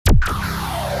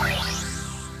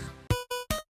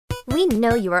We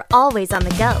know you are always on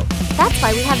the go. That's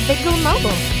why we have VidGo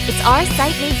Mobile. It's our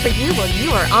site made for you while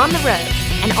you are on the road.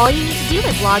 And all you need to do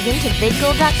is log in to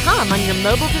vidgo.com on your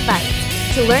mobile device.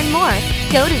 To learn more,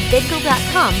 go to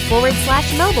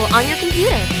vidgo.com/mobile on your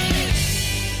computer.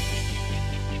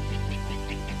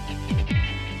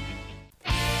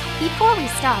 Before we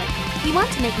start, we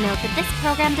want to make note that this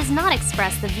program does not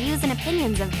express the views and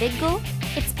opinions of VidGo,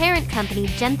 its parent company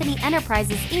Genthany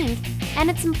Enterprises Inc., and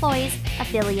its employees,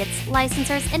 affiliates,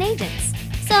 licensors, and agents.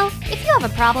 So, if you have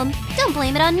a problem, don't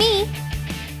blame it on me.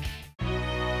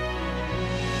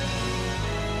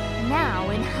 Now,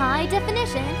 in high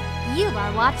definition, you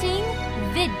are watching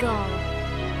VidGo.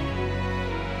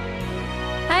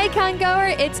 Hi Congoer,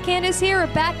 it's Candace here. We're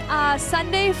back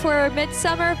Sunday for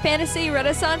Midsummer Fantasy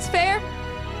Renaissance Fair.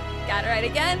 Got it right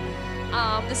again.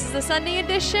 This is the Sunday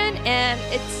edition, and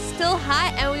it's still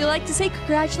hot, and we would like to say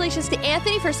congratulations to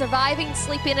Anthony for surviving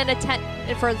sleeping in a tent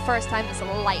for the first time in his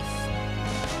life.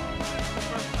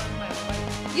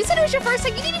 You said it was your first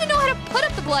time? You didn't even know how to put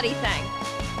up the bloody thing.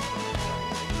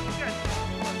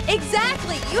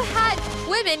 Exactly! You had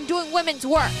women doing women's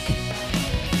work.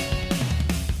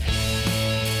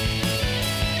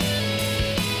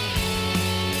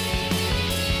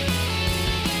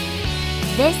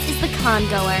 This is the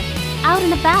Congoer, out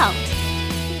and about.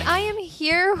 I am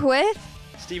here with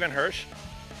Stephen Hirsch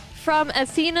from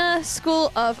Athena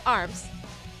School of Arms.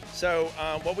 So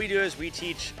what we do is we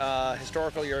teach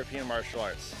historical European martial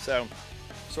arts. So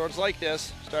swords like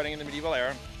this, starting in the medieval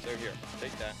era. So here,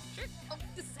 take that. Sure. Oh,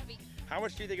 this is heavy. How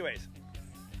much do you think it weighs?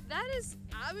 That is,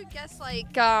 I would guess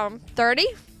like 30.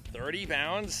 30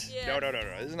 pounds? Yeah. No.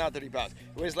 This is not 30 pounds.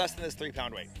 It weighs less than this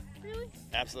 3-pound weight. Really?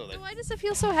 Absolutely. So why does it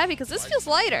feel so heavy? Because this feels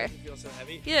lighter. Does it feel so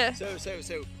heavy? Yeah. So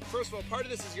first of all, part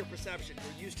of this is your perception.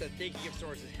 You're used to thinking of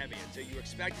swords as heavy, and so you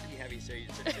expect it to be heavy, so you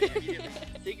immediately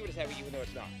think of it as heavy even though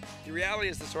it's not. The reality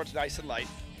is the sword's nice and light.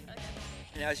 Okay.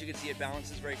 And as you can see, it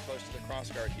balances very close to the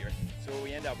crossguard here. So what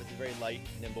we end up with is a very light,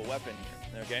 nimble weapon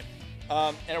here, okay?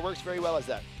 And it works very well as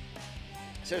that.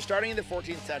 So starting in the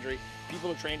 14th century, people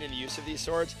who trained in the use of these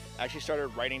swords actually started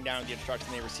writing down the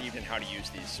instruction they received in how to use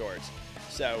these swords.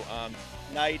 So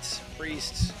knights,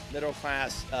 priests, middle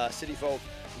class, city folk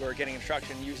were getting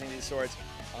instruction using these swords.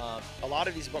 A lot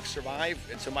of these books survive,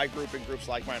 and so my group and groups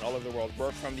like mine all over the world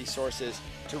work from these sources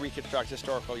to reconstruct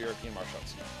historical European martial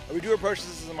arts. We do approach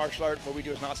this as a martial art. What we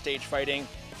do is not stage fighting.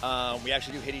 We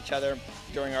actually do hit each other.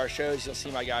 During our shows, you'll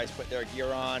see my guys put their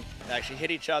gear on and actually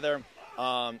hit each other,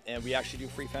 and we actually do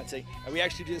free fencing. And we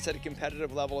actually do this at a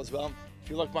competitive level as well. If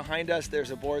you look behind us,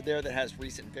 there's a board there that has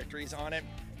recent victories on it.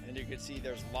 And you can see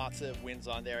there's lots of wins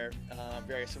on there,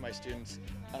 various of my students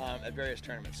at various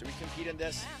tournaments. So we compete in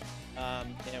this,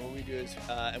 and what we do is,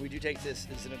 and we do take this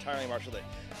as an entirely martial day.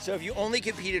 So if you only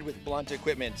competed with blunt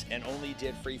equipment and only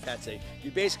did free fencing,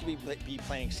 you'd basically be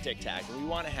playing stick tag. And we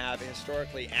want to have a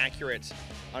historically accurate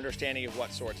understanding of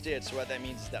what swords did. So what that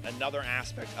means is that another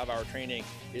aspect of our training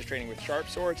is training with sharp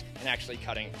swords and actually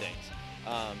cutting things.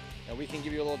 And we can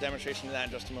give you a little demonstration of that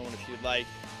in just a moment if you'd like.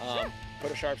 Sure.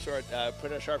 Put a sharp sword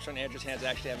in Andrew's hands and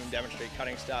actually have him demonstrate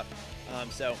cutting stuff.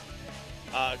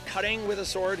 Cutting with a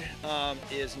sword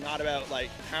is not about like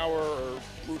power or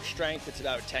brute strength. It's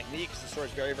about technique. The sword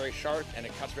is very, very sharp, and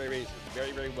it cuts very,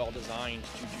 very well designed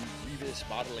to do grievous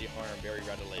bodily harm very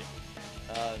readily.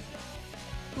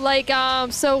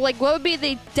 So what would be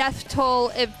the death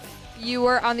toll if you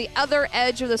were on the other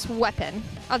edge of this weapon?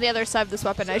 On the other side of this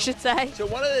weapon, I should say. So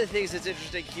one of the things that's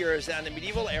interesting here is that in the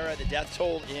medieval era, the death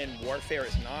toll in warfare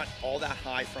is not all that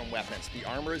high from weapons. The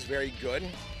armor is very good,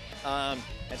 and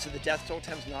so the death toll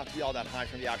tends not to be all that high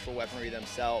from the actual weaponry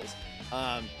themselves.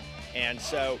 And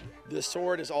so the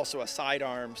sword is also a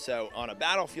sidearm, so on a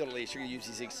battlefield at least, you're going to use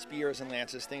these like spears and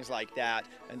lances, things like that,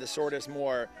 and the sword is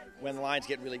more when the lines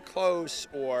get really close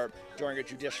or during a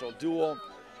judicial duel.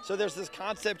 So there's this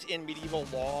concept in medieval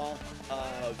law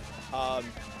of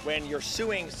when you're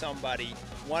suing somebody,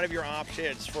 one of your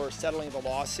options for settling the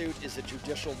lawsuit is a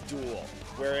judicial duel,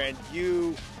 wherein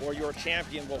you or your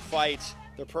champion will fight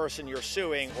the person you're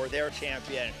suing or their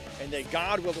champion, and then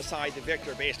God will decide the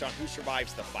victor based on who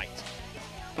survives the fight.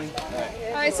 All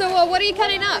right, so what are you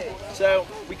cutting up? So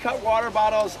we cut water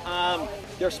bottles.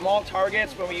 They're small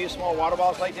targets when we use small water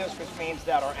bottles like this, which means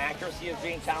that our accuracy is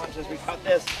being challenged as we cut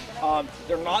this.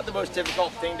 They're not the most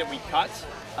difficult thing that we cut.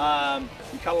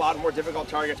 We cut a lot more difficult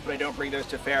targets, but I don't bring those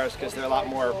to fairs because there's a lot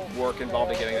more work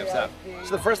involved in getting them set.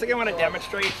 So the first thing I want to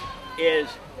demonstrate is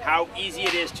how easy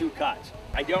it is to cut.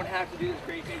 I don't have to do this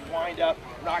great big wind up.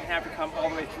 I'm not going to have to come all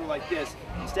the way through like this.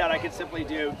 Instead, I can simply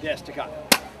do this to cut.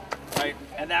 Right?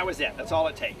 And that was it. That's all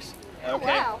it takes. Okay? Oh,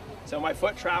 wow. So my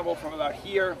foot traveled from about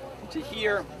here to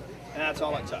here, and that's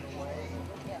all it took.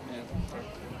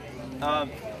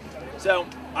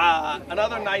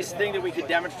 Another nice thing that we could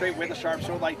demonstrate with a sharp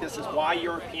sword like this is why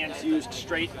Europeans used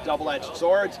straight double-edged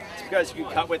swords. It's because you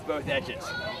can cut with both edges.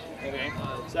 Okay,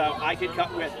 so I could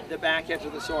cut with the back edge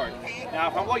of the sword. Now,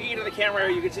 if I'm looking into the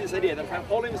camera, you can see this idea that if I'm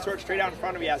holding the sword straight out in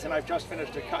front of me, as in I've just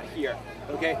finished a cut here,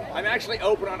 okay, I'm actually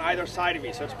open on either side of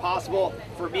me, so it's possible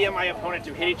for me and my opponent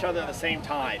to hit each other at the same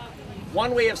time.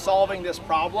 One way of solving this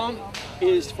problem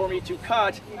is for me to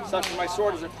cut such that my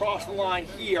sword is across the line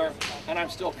here, and I'm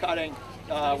still cutting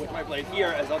with my blade here,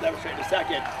 as I'll demonstrate in a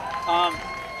second.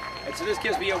 And so this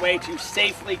gives me a way to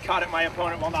safely cut at my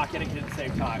opponent while not getting hit at the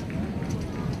same time.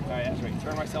 All right, that's right.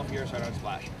 Turn myself here so I don't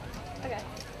splash. Okay.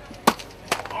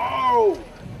 Oh,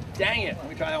 dang it. Let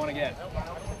me try that one again.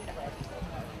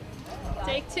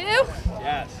 Take 2.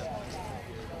 Yes.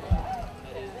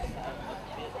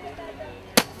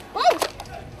 Woo!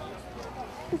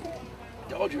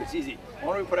 Told you it's easy. Why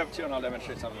don't we put up 2 and I'll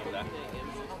demonstrate something with that.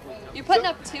 You're putting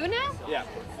up 2 now? Yeah.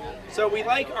 So we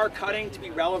like our cutting to be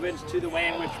relevant to the way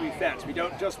in which we fence. We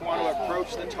don't just want to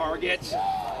approach the target.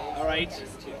 All right.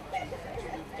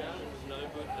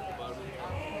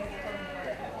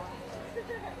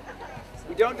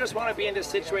 We don't just want to be in this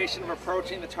situation of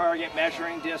approaching the target,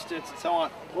 measuring distance, and so on.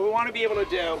 What we want to be able to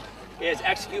do is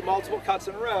execute multiple cuts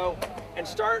in a row and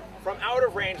start from out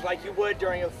of range like you would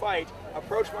during a fight,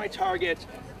 approach my target,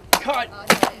 cut,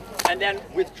 and then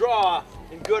withdraw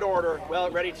in good order,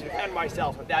 well, ready to defend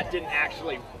myself if that didn't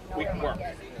actually work.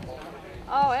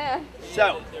 Oh, yeah.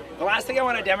 So, the last thing I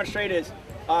want to demonstrate is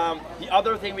the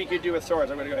other thing we could do with swords.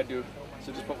 I'm going to go ahead and do,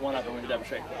 so just put one up and we're going to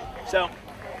demonstrate. So,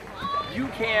 you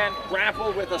can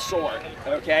grapple with a sword,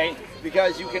 okay?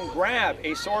 Because you can grab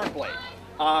a sword blade.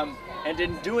 And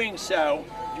in doing so,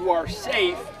 you are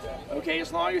safe, okay,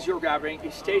 as long as you're grabbing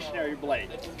a stationary blade.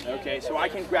 Okay, so I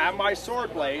can grab my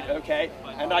sword blade, okay,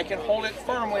 and I can hold it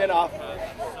firmly enough.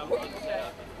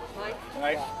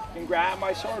 Right? I can grab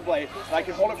my sword blade, and I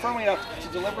can hold it firmly enough to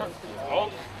deliver.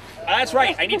 Oh, that's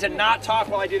right. I need to not talk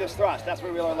while I do this thrust. That's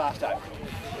what we learned last time.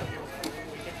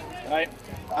 Right?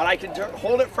 And I can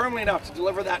hold it firmly enough to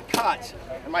deliver that cut,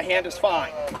 and my hand is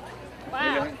fine.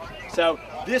 Wow. So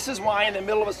this is why in the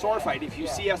middle of a sword fight, if you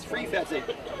see us free fencing,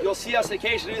 you'll see us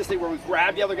occasionally do this thing where we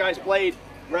grab the other guy's blade,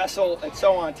 wrestle, and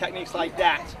so on, techniques like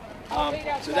that.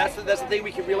 So that's the thing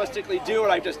we can realistically do,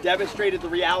 and I've just demonstrated the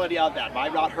reality of that. My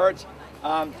rod hurts,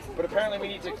 but apparently we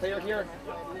need to clear here.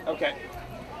 Okay.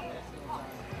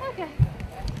 Okay.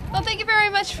 Well, thank you very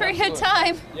much for your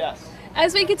time. Yes.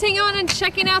 As we continue on and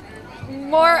checking out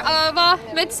more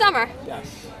of Midsummer.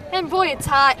 Yes. And boy, it's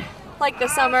hot, like the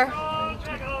summer.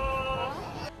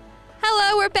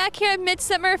 Hello, we're back here at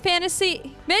Midsummer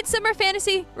Fantasy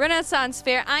Renaissance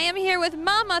Fair. I am here with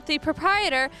Mama, the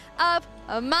proprietor of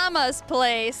Mama's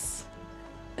Place.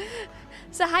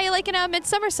 So how you liking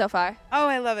Midsummer so far? Oh,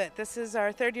 I love it. This is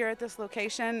our 3rd year at this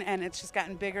location, and it's just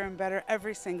gotten bigger and better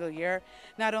every single year.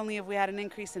 Not only have we had an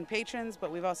increase in patrons,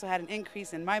 but we've also had an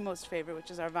increase in my most favorite,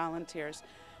 which is our volunteers.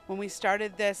 When we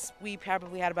started this, we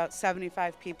probably had about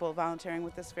 75 people volunteering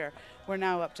with this fair. We're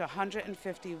now up to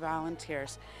 150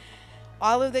 volunteers.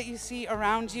 All of that you see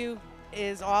around you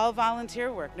is all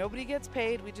volunteer work. Nobody gets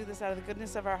paid. We do this out of the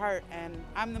goodness of our heart. And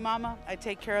I'm the mama. I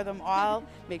take care of them all,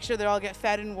 make sure they all get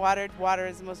fed and watered. Water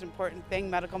is the most important thing.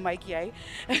 Medical Mike, yay.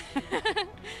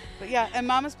 But yeah, and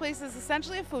Mama's Place is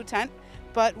essentially a food tent,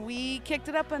 but we kicked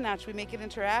it up a notch. We make it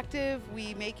interactive.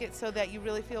 We make it so that you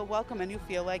really feel welcome and you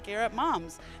feel like you're at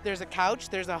Mom's. There's a couch,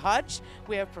 there's a hutch.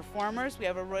 We have performers. We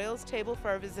have a Royals table for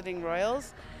our visiting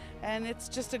Royals. And it's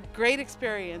just a great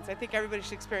experience. I think everybody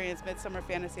should experience Midsummer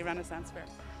Fantasy Renaissance Fair.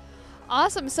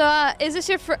 Awesome. So is this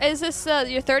your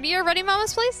 3rd year running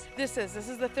Mama's Place? This is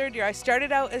the 3rd year. I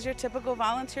started out as your typical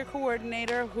volunteer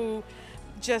coordinator who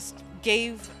just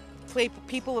gave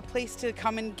people a place to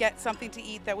come and get something to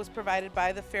eat that was provided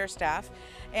by the fair staff.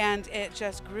 And it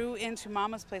just grew into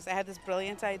Mama's Place. I had this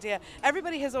brilliant idea.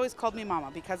 Everybody has always called me Mama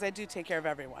because I do take care of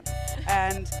everyone.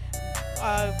 And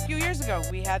a few years ago,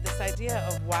 we had this idea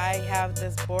of why have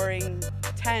this boring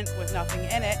tent with nothing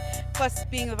in it. Plus,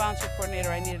 being the volunteer coordinator,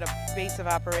 I needed a base of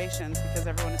operations because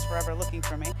everyone is forever looking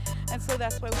for me. And so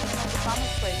that's why we came up with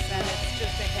Mama's Place, and it's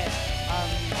just a hit.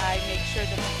 I make sure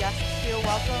that the guests feel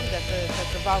welcome, that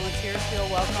the volunteers feel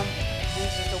welcome, and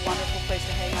it's just a wonderful place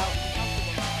to hang out and be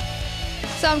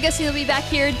comfortable. So I'm guessing you'll be back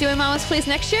here doing Mama's Place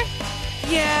next year?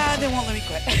 Yeah, they won't let me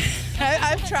quit.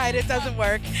 I've tried, it doesn't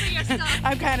work.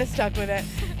 I'm kind of stuck with it.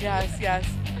 Yes.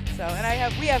 So,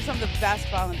 and we have some of the best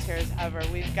volunteers ever.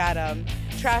 We've got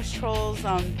Trash Trolls,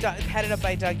 headed up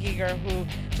by Doug Eager, who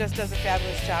just does a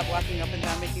fabulous job walking up and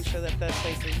down, making sure that the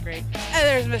place is great. And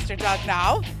there's Mr. Doug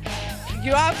now.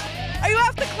 Are you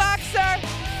off the clock, sir?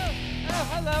 Oh,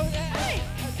 hello. Hi.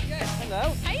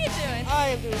 Hello. How you doing?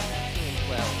 I am doing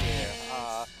well here.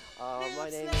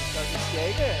 My name is Douglas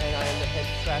Jaeger, and I am the head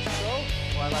trash pro,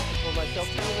 or I like to call myself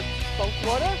the spunk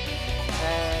water.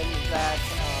 And that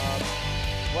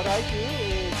what I do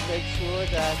is make sure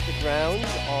that the grounds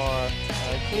are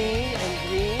clean and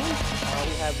green.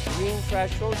 We have green trash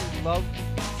pros who love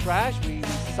trash. We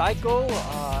recycle,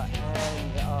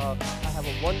 and I have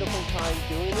a wonderful time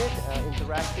doing it,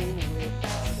 interacting with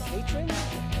the patrons,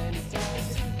 and it's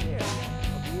just here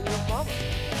of being with Mama.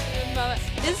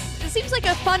 This seems like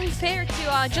a fun fair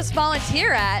to just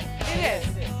volunteer at. It is.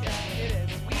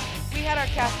 We had our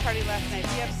cast party last night.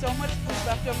 We have so much food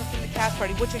left over from the cast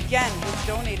party, which again was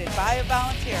donated by a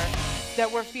volunteer, that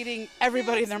we're feeding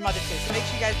everybody and their mother to. So make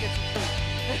sure you guys get some food.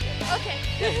 Okay.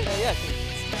 Yes.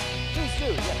 Please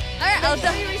do. Yeah. All right, I'll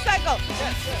Definitely recycle.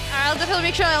 Yes. I'll definitely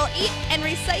make sure I'll eat and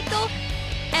recycle.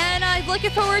 And I'm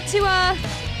looking forward to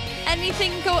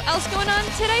anything else going on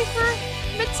today for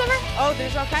Midsummer. Oh,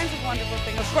 there's all kinds of wonderful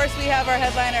things. Of course, we have our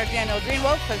headliner, Daniel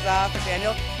Greenwolf. Huzzah for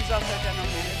Daniel. He's also our general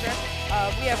manager.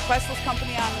 We have Questless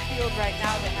Company on the field right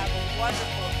now. They have a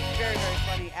wonderful, very, very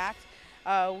funny act.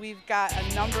 We've got a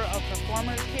number of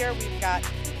performers here. We've got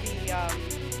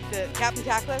the Captain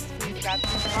Tackless. We've got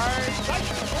the cars.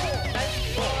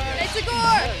 It's a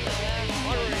gore.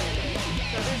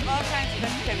 So there's all kinds of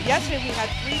entertainment. Yesterday we had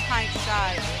 3 pints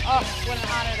shy. Oh, what an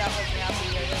honor that was to have them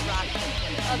here. They rocked it.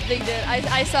 They did.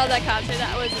 I saw that concert.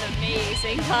 That was an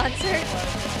amazing concert.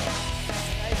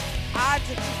 It's odd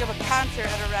to think of a concert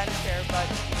at a Ren Fair, but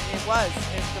it was.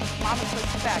 It's the Mama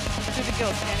Puts It Back to the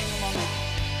Guild, standing alone.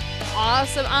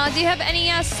 Awesome. Do you have any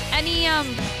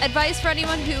advice for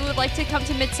anyone who would like to come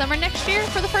to Midsummer next year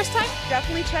for the first time?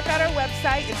 Definitely check out our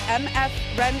website. It's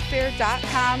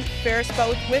mfrenfair.com. Fair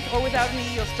spelled with or without an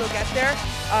E, you'll still get there.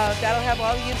 That'll have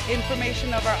all the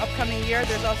information of our upcoming year.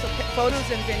 There's also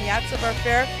photos and vignettes of our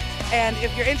fair. And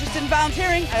if you're interested in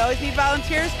volunteering, I always need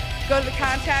volunteers. Go to the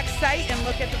contact site and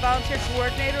look at the volunteer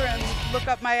coordinator and look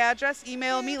up my address.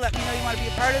 Email me, let me know you want to be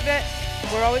a part of it.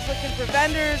 We're always looking for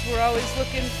vendors. We're always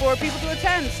looking for people to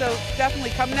attend. So definitely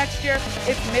come next year.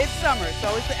 It's midsummer. It's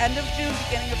always the end of June,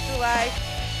 beginning of July.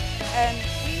 And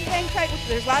we hang tight.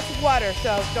 There's lots of water,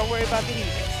 so don't worry about the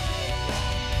heat.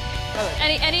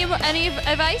 Any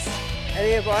advice?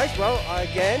 Any advice? Well,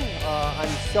 again, I'm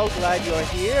so glad you're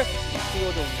here. You see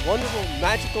all the wonderful,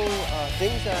 magical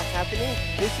things that are happening.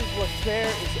 This is what fair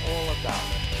is all about.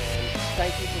 And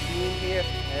thank you for being here.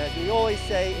 And as we always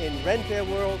say in Ren Fair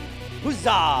World,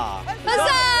 huzzah!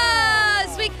 Huzzah!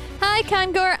 Sweet. Hi,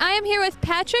 Kangor. I am here with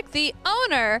Patrick, the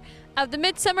owner of the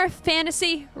Midsummer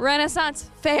Fantasy Renaissance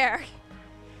Fair.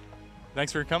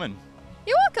 Thanks for coming.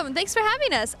 You're welcome. Thanks for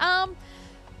having us.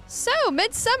 So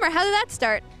Midsummer, how did that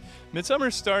start?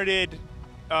 Midsummer started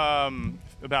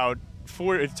it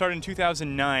started in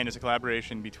 2009 as a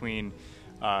collaboration between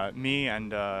me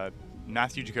and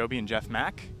Matthew Jacoby and Jeff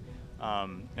Mack.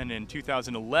 And in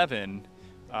 2011,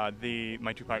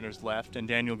 my 2 partners left, and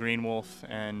Daniel Greenwolf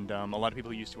and a lot of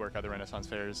people who used to work at the Renaissance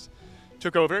fairs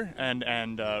took over and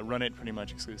run it pretty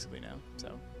much exclusively now.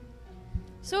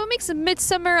 So what makes a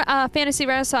Midsummer Fantasy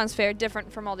Renaissance Fair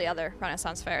different from all the other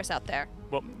Renaissance fairs out there?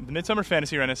 Well, the Midsummer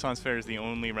Fantasy Renaissance Fair is the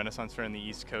only Renaissance fair on the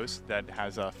East Coast that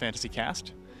has a fantasy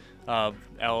cast of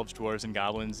elves, dwarves, and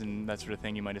goblins, and that sort of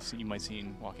thing you might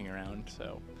seen walking around.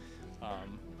 So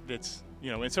it's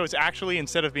and so it's actually,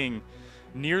 instead of being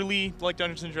nearly like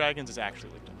Dungeons and Dragons, it's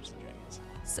actually like Dungeons and Dragons.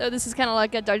 So this is kind of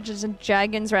like a Dungeons and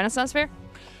Dragons Renaissance Fair?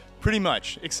 Pretty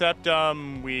much, except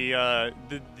the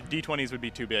D20s would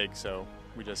be too big, so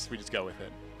we just go with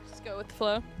it. Just go with the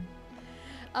flow.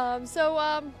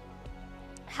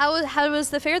 How was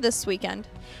the fair this weekend?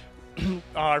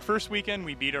 Our first weekend,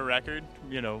 we beat our record.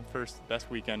 First best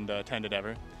weekend attended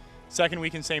ever. Second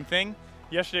weekend, same thing.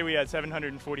 Yesterday we had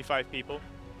 745 people,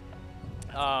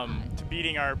 to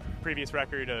beating our previous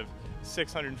record of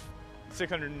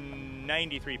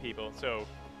 693 people. So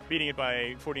beating it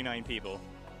by 49 people.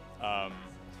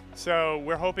 So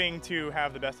we're hoping to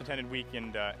have the best attended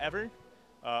weekend ever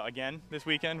again this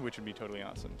weekend, which would be totally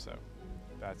awesome. So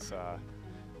that's what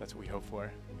we hope for.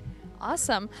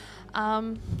 Awesome.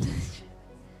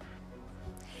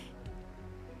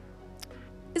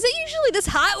 Is it usually this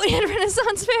hot when you're at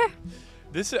Renaissance Fair?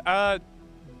 This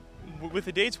with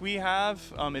the dates we have,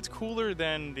 it's cooler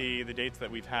than the dates that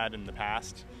we've had in the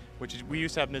past, which is we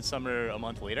used to have Midsummer a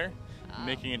month later,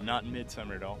 making it not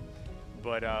Midsummer at all.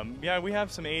 But yeah, we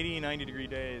have some 80, 90 degree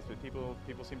days, but people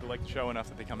seem to like the show enough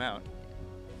that they come out.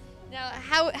 Now,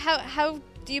 how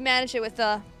do you manage it with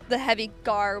the heavy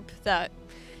garb that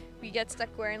we get stuck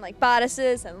wearing like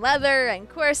bodices and leather and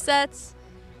corsets.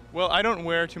 Well, I don't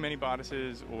wear too many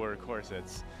bodices or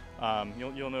corsets.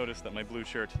 You'll notice that my blue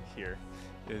shirt here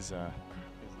is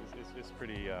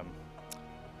pretty.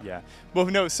 Yeah. Well,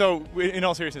 no. So in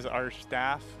all seriousness, our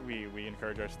staff, we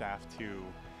encourage our staff to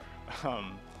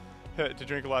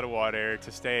drink a lot of water,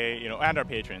 to stay, and our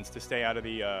patrons to stay out of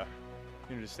the,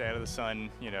 to stay out of the sun,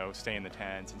 stay in the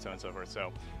tents and so on and so forth.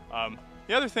 So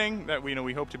the other thing that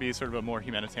we hope to be sort of a more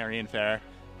humanitarian fair.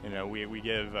 We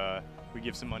give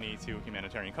some money to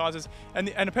humanitarian causes, and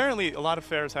apparently a lot of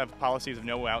fairs have policies of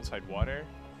no outside water,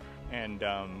 and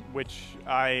which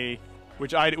I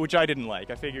didn't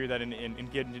like. I figure that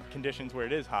in conditions where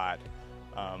it is hot,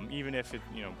 even if it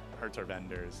hurts our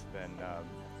vendors, then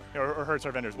or hurts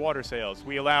our vendors' water sales,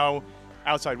 we allow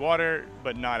outside water,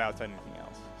 but not outside anything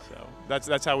else. So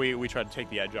that's how we try to take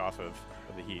the edge off of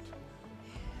the heat.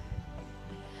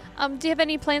 Do you have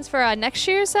any plans for next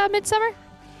year's Midsummer?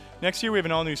 Next year we have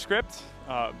an all-new script.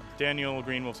 Daniel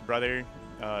Greenwolf's brother,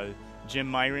 Jim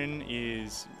Myron,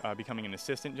 is becoming an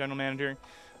assistant general manager.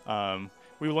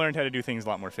 We learned how to do things a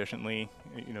lot more efficiently,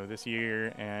 this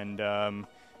year, and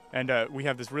we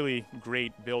have this really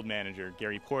great build manager,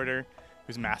 Gary Porter,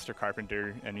 who's a master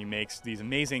carpenter, and he makes these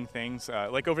amazing things.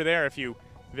 Like over there,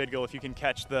 Vidgal, if you can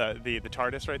catch the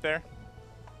TARDIS right there.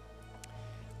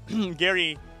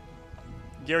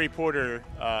 Gary Porter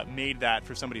made that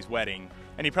for somebody's wedding,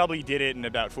 and he probably did it in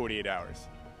about 48 hours.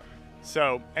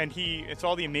 So, and it's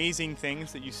all the amazing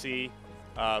things that you see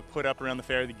put up around the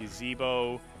fair, the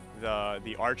gazebo,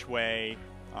 the archway,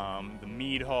 the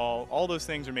mead hall, all those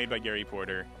things are made by Gary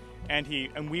Porter. And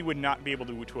we would not be able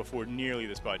to afford nearly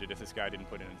this budget if this guy didn't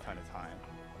put in a ton of time.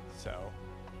 So,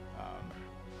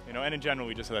 and in general,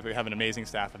 we have an amazing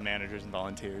staff of managers and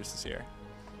volunteers this year.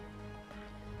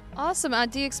 Awesome.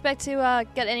 Do you expect to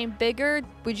get any bigger?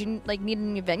 Would you need a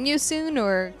new venue soon,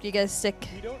 or do you guys stick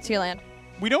to your land?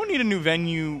 We don't need a new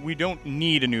venue. We don't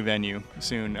need a new venue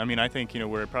soon. I mean, I think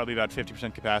we're probably about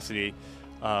 50% capacity.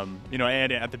 And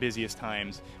at the busiest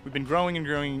times, we've been growing and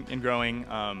growing and growing.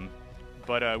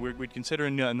 But we'd consider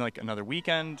another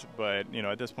weekend. But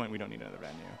at this point, we don't need another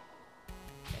venue.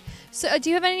 So, do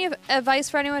you have any advice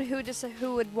for anyone who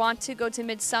would want to go to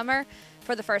Midsummer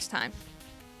for the first time?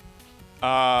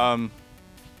 Come.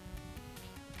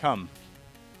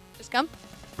 Just come?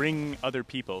 Bring other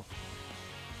people.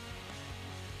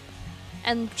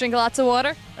 And drink lots of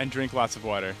water? And drink lots of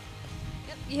water.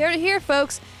 Yep, you heard it here,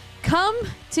 folks. Come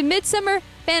to Midsummer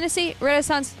Fantasy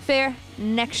Renaissance Fair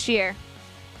next year.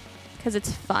 Because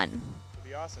it's fun. It'll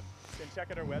be awesome. You can check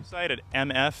out our website at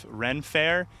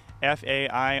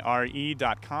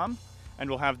mfrenfair.com, and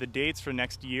we'll have the dates for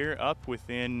next year up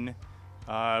within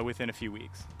a few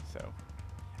weeks. So,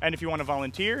 and if you want to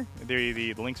volunteer,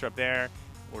 the links are up there,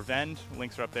 or vend,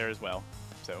 links are up there as well.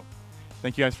 So,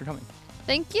 thank you guys for coming.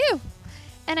 Thank you.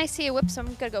 And I see a whip, so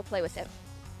I'm gonna go play with it.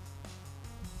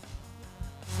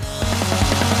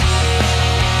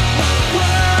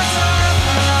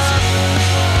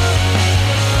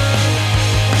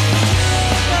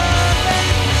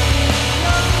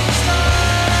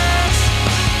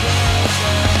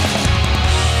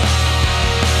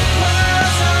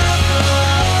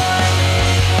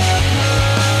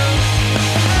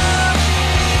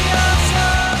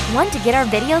 Want to get our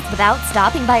videos without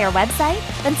stopping by our website?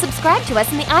 Then subscribe to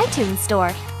us in the iTunes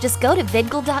Store. Just go to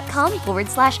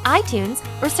vidgle.com/iTunes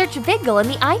or search Vidgle in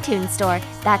the iTunes Store.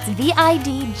 That's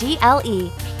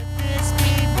VIDGLE.